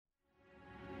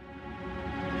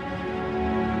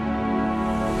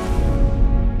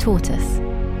Tortoise.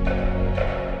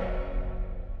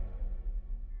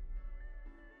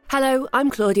 Hello, I'm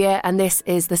Claudia, and this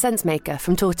is The Sensemaker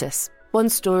from Tortoise. One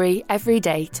story every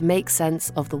day to make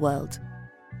sense of the world.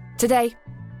 Today,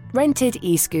 rented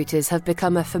e-scooters have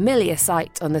become a familiar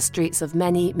sight on the streets of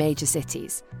many major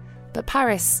cities. But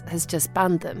Paris has just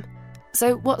banned them.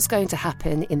 So what's going to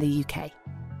happen in the UK?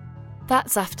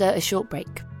 That's after a short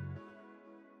break.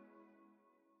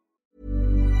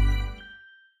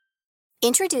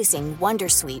 Introducing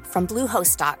Wondersuite from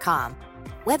Bluehost.com.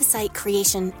 Website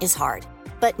creation is hard.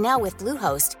 But now with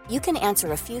Bluehost, you can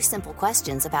answer a few simple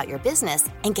questions about your business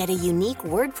and get a unique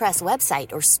WordPress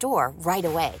website or store right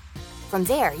away. From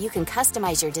there, you can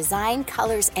customize your design,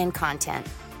 colors, and content.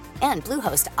 And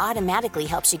Bluehost automatically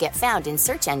helps you get found in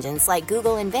search engines like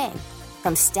Google and Bing.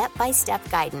 From step-by-step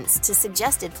guidance to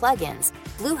suggested plugins,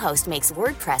 Bluehost makes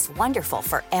WordPress wonderful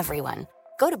for everyone.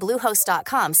 Go to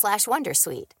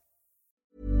bluehost.com/wondersuite.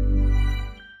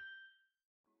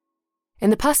 In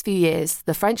the past few years,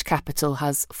 the French capital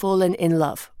has fallen in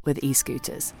love with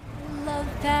e-scooters.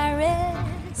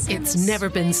 It's never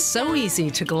been so easy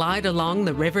to glide along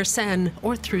the River Seine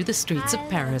or through the streets of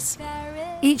Paris.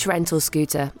 Each rental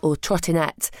scooter, or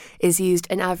trottinette, is used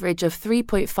an average of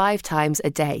 3.5 times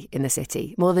a day in the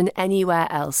city, more than anywhere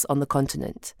else on the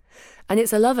continent. And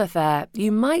it's a love affair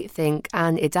you might think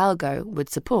Anne Hidalgo would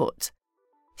support.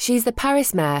 She's the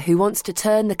Paris mayor who wants to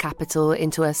turn the capital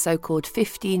into a so-called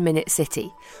 15-minute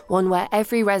city, one where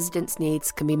every resident's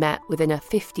needs can be met within a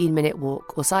 15-minute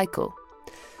walk or cycle.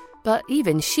 But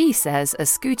even she says a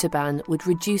scooter ban would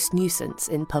reduce nuisance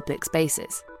in public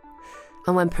spaces.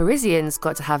 And when Parisians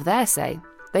got to have their say,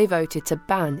 they voted to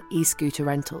ban e-scooter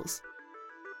rentals.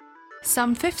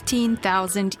 Some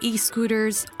 15,000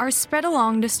 e-scooters are spread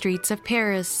along the streets of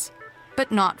Paris,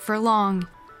 but not for long.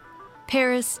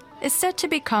 Paris is set to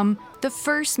become the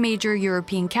first major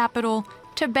European capital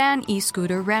to ban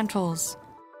e-scooter rentals.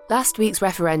 Last week's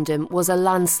referendum was a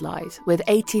landslide, with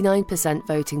 89%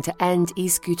 voting to end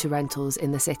e-scooter rentals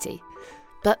in the city.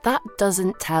 But that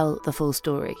doesn't tell the full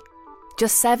story.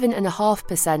 Just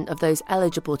 7.5% of those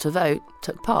eligible to vote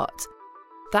took part.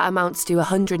 That amounts to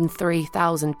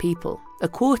 103,000 people, a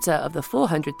quarter of the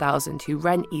 400,000 who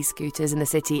rent e-scooters in the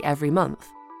city every month.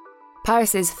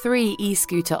 Paris's 3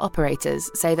 e-scooter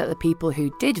operators say that the people who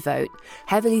did vote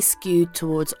heavily skewed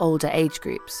towards older age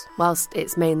groups, whilst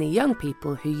it's mainly young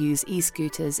people who use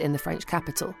e-scooters in the French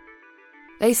capital.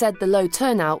 They said the low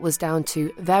turnout was down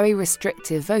to very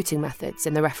restrictive voting methods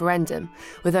in the referendum,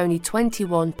 with only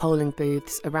 21 polling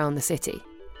booths around the city.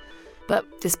 But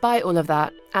despite all of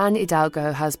that, Anne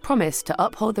Hidalgo has promised to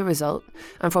uphold the result,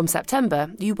 and from September,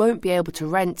 you won't be able to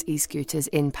rent e-scooters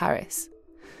in Paris.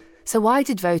 So why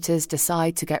did voters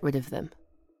decide to get rid of them?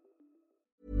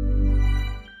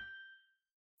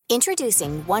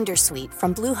 Introducing Wondersuite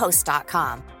from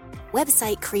Bluehost.com.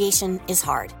 Website creation is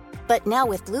hard. But now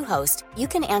with Bluehost, you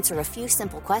can answer a few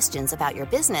simple questions about your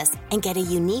business and get a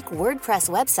unique WordPress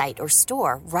website or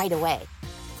store right away.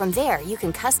 From there, you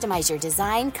can customize your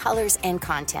design, colors, and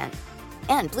content.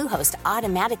 And Bluehost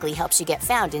automatically helps you get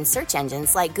found in search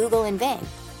engines like Google and Bing.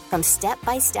 From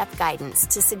step-by-step guidance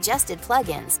to suggested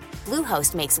plugins,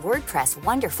 Bluehost makes WordPress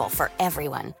wonderful for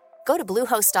everyone. Go to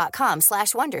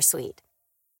bluehost.com/wondersuite.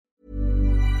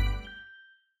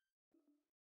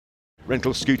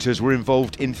 Rental scooters were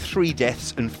involved in 3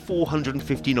 deaths and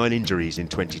 459 injuries in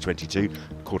 2022,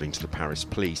 according to the Paris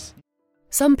police.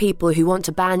 Some people who want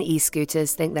to ban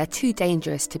e-scooters think they're too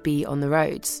dangerous to be on the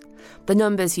roads. The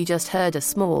numbers you just heard are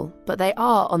small, but they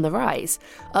are on the rise,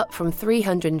 up from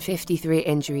 353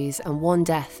 injuries and 1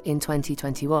 death in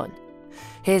 2021.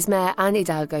 Here's Mayor Anne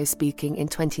Hidalgo speaking in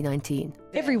 2019.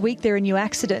 Every week there are new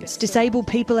accidents. Disabled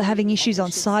people are having issues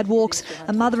on sidewalks.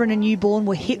 A mother and a newborn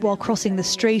were hit while crossing the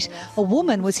street. A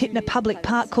woman was hit in a public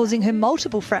park, causing her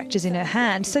multiple fractures in her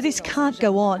hand. So this can't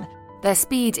go on. Their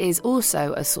speed is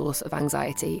also a source of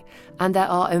anxiety, and there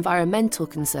are environmental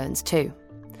concerns too.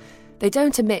 They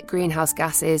don't emit greenhouse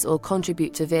gases or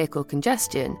contribute to vehicle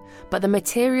congestion, but the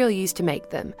material used to make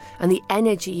them and the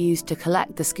energy used to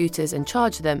collect the scooters and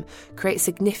charge them create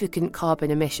significant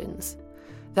carbon emissions.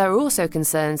 There are also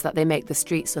concerns that they make the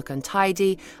streets look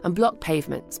untidy and block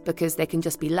pavements because they can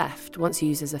just be left once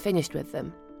users are finished with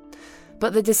them.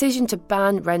 But the decision to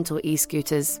ban rental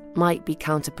e-scooters might be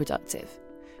counterproductive.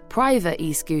 Private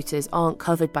e-scooters aren't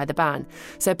covered by the ban,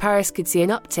 so Paris could see an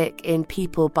uptick in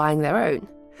people buying their own.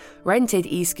 Rented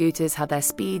e-scooters have their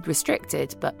speed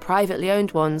restricted, but privately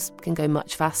owned ones can go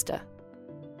much faster.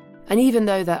 And even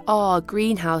though there are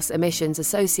greenhouse emissions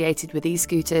associated with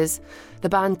e-scooters, the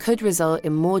ban could result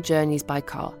in more journeys by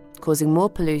car, causing more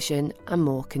pollution and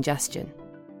more congestion.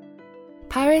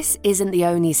 Paris isn't the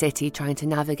only city trying to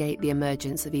navigate the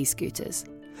emergence of e-scooters.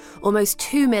 Almost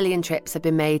 2 million trips have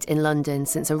been made in London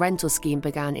since a rental scheme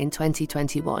began in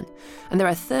 2021, and there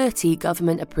are 30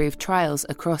 government-approved trials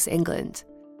across England.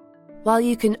 While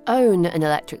you can own an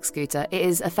electric scooter, it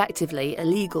is effectively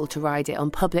illegal to ride it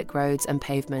on public roads and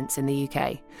pavements in the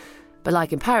UK. But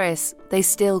like in Paris, they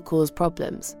still cause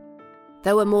problems.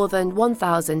 There were more than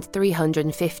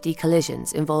 1,350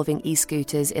 collisions involving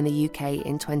e-scooters in the UK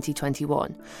in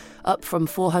 2021, up from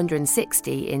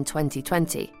 460 in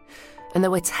 2020. And there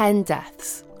were 10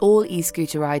 deaths, all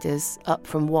e-scooter riders, up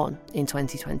from 1 in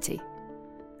 2020.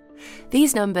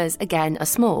 These numbers, again, are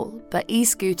small, but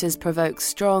e-scooters provoke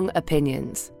strong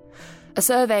opinions. A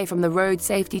survey from the road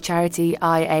safety charity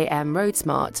IAM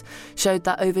RoadSmart showed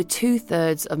that over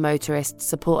 2/3 of motorists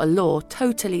support a law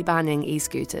totally banning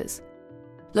e-scooters.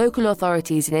 Local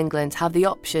authorities in England have the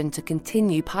option to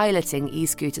continue piloting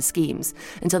e-scooter schemes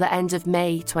until the end of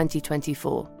May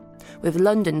 2024, with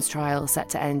London's trial set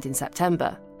to end in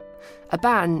September. A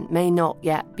ban may not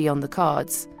yet be on the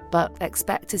cards, but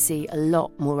expect to see a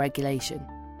lot more regulation.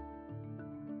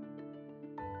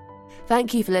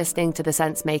 Thank you for listening to The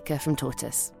Sense Maker from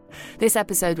Tortoise. This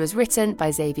episode was written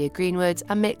by Xavier Greenwood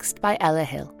and mixed by Ella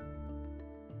Hill.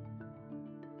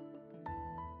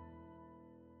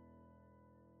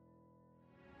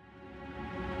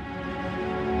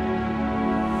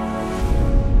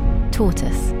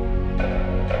 Tortoise.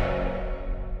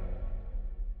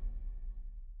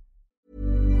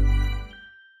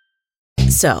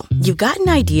 So, you've got an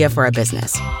idea for a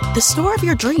business. The store of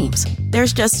your dreams.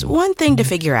 There's just one thing to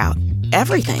figure out.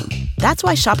 Everything. That's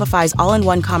why Shopify's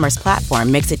all-in-one commerce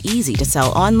platform makes it easy to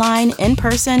sell online, in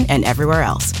person, and everywhere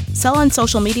else. Sell on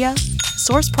social media,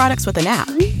 source products with an app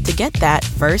to get that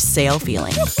first sale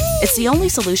feeling. It's the only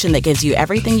solution that gives you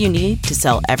everything you need to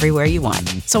sell everywhere you want.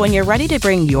 So when you're ready to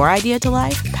bring your idea to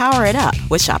life, power it up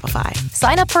with Shopify.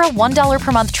 Sign up for a $1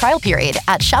 per month trial period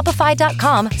at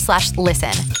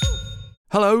shopify.com/listen.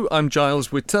 Hello, I'm Giles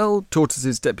Whittell,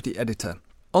 Tortoise's Deputy Editor.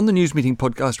 On the News Meeting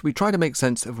podcast, we try to make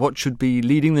sense of what should be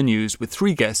leading the news with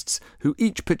 3 guests who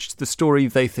each pitched the story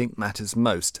they think matters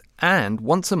most. And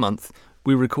once a month,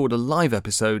 we record a live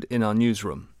episode in our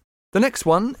newsroom. The next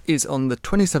one is on the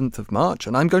 27th of March,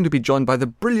 and I'm going to be joined by the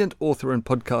brilliant author and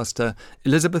podcaster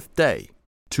Elizabeth Day.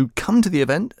 To come to the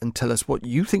event and tell us what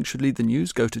you think should lead the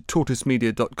news, go to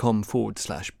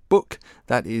tortoisemedia.com/book.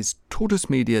 That is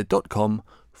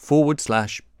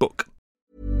tortoisemedia.com/book.